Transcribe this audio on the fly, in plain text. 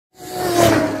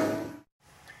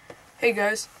Hey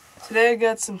guys, today I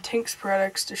got some Tinks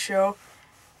products to show.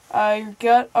 I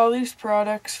got all these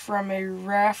products from a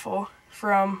raffle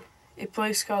from a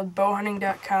place called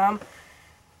bowhunting.com.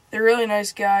 They're really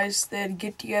nice guys. They had a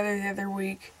get together the other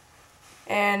week,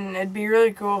 and it'd be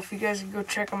really cool if you guys could go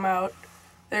check them out.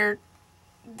 They're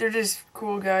just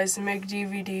cool guys. They make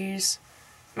DVDs,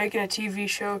 making a TV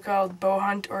show called Bow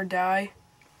Hunt or Die.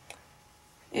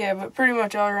 Yeah, but pretty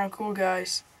much all around cool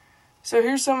guys. So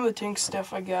here's some of the Tinks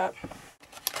stuff I got.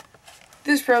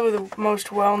 This is probably the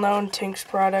most well-known Tinks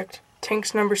product,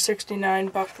 Tinks number 69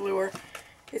 buck lure.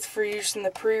 It's for use in the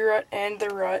pre-rut and the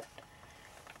rut.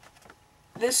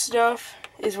 This stuff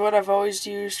is what I've always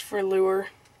used for lure.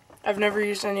 I've never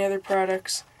used any other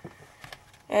products.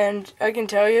 And I can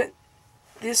tell you,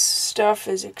 this stuff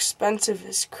is expensive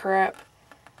as crap.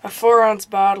 A 4-ounce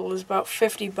bottle is about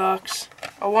 50 bucks.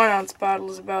 A 1-ounce bottle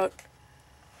is about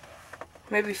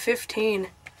maybe 15.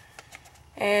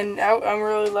 And I'm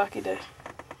really lucky to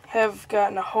have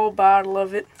gotten a whole bottle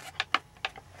of it.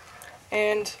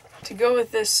 And to go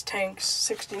with this Tinks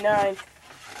 69,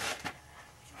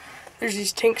 there's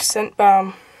these Tinks scent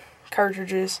bomb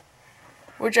cartridges,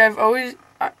 which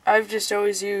I've just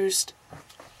always used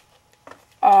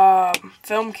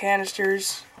film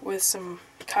canisters with some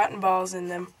cotton balls in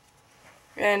them,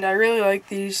 and I really like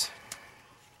these.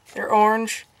 They're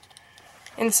orange.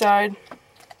 Inside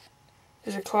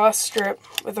there's a cloth strip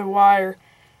with a wire,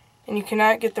 and you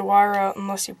cannot get the wire out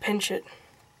unless you pinch it.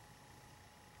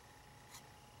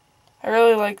 I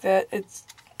really like that. It's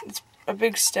a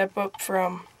big step up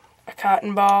from a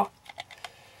cotton ball.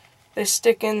 They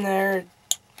stick in there,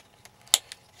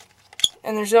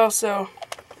 and there's also,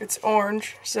 it's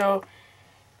orange, so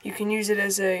you can use it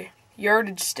as a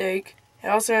yardage stake. It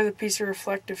also has a piece of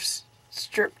reflective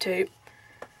strip tape,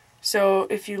 so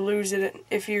if you lose it,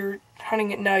 if you're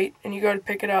hunting at night and you go to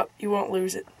pick it up, you won't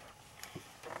lose it.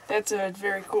 That's a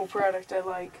very cool product I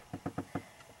like.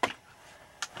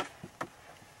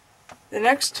 The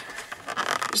next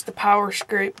is the Power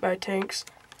Scrape by Tinks.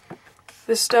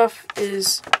 This stuff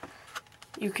is,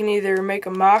 you can either make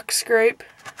a mock scrape,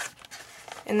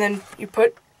 and then you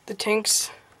put the Tinks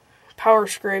Power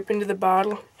Scrape into the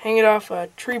bottle, hang it off a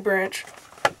tree branch,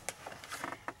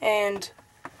 and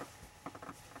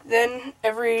then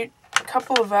every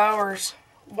couple of hours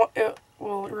it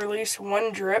will release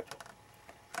one drip,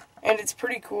 and it's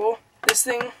pretty cool. This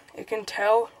thing, it can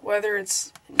tell whether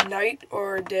it's night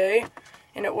or a day,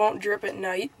 and it won't drip at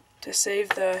night to save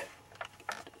the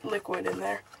liquid in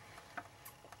there.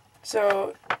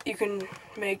 So you can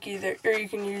make either, or you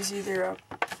can use either a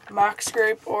mock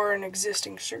scrape or an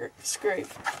existing scrape.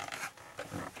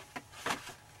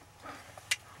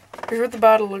 Here's what the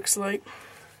bottle looks like.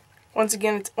 Once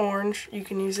again, it's orange. You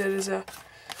can use it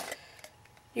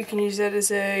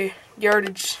as a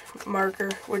yardage marker,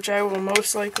 which I will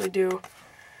most likely do.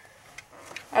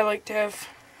 I like to have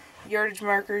yardage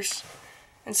markers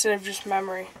instead of just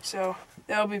memory, so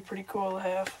that'll be pretty cool to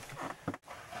have.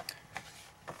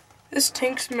 This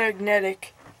Tinks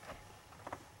magnetic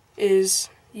is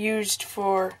used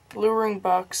for luring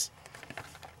bucks.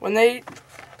 When they,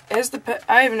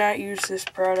 I have not used this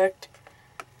product.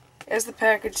 As the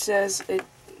package says, it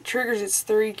triggers its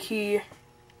three key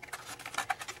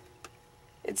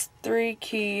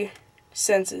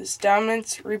senses: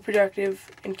 dominance, reproductive,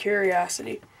 and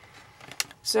curiosity.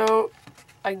 So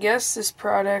I guess this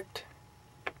product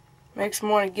makes them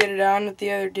want to get it on with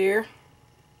the other deer.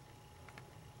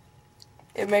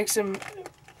 It makes them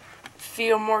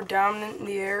feel more dominant in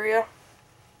the area,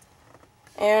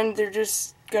 and they're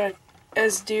just gonna,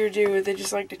 as deer do, they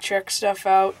just like to check stuff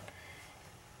out,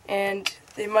 and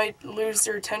they might lose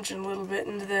their attention a little bit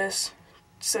into this,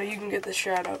 so you can get the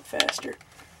shot out faster.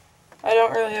 I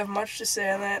don't really have much to say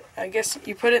on that. I guess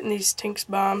you put it in these Tinks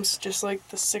bombs, just like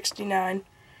the 69.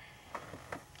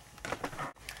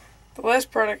 The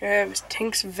last product I have is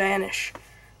Tinks Vanish.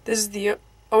 This is the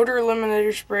odor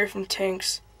eliminator spray from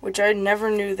Tinks, which I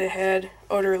never knew they had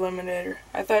odor eliminator.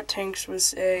 I thought Tinks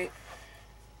was a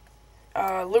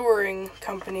luring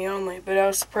company only, but I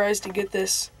was surprised to get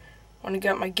this when I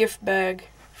got my gift bag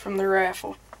from the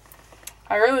raffle.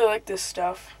 I really like this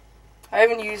stuff. I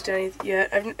haven't used any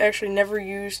yet. I've actually never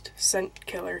used scent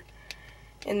killer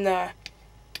in the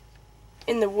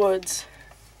woods.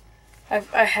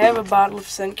 I have a bottle of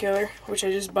scent killer, which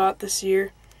I just bought this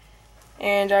year,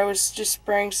 and I was just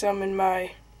spraying some in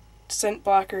my scent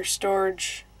blocker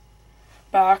storage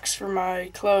box for my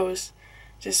clothes.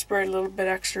 Just sprayed a little bit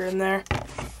extra in there.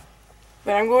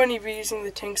 But I'm going to be using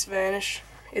the Tinks Vanish.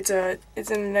 It's in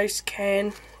a nice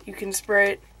can. You can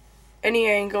spray it any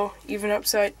angle, even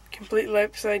completely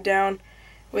upside down,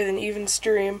 with an even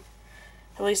stream.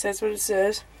 At least that's what it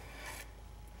says.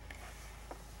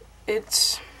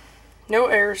 It's no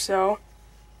aerosol.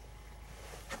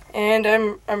 And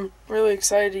I'm really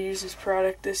excited to use this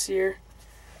product this year.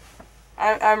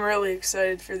 I'm really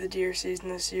excited for the deer season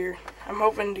this year. I'm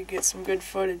hoping to get some good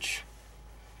footage.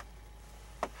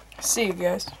 See you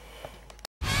guys.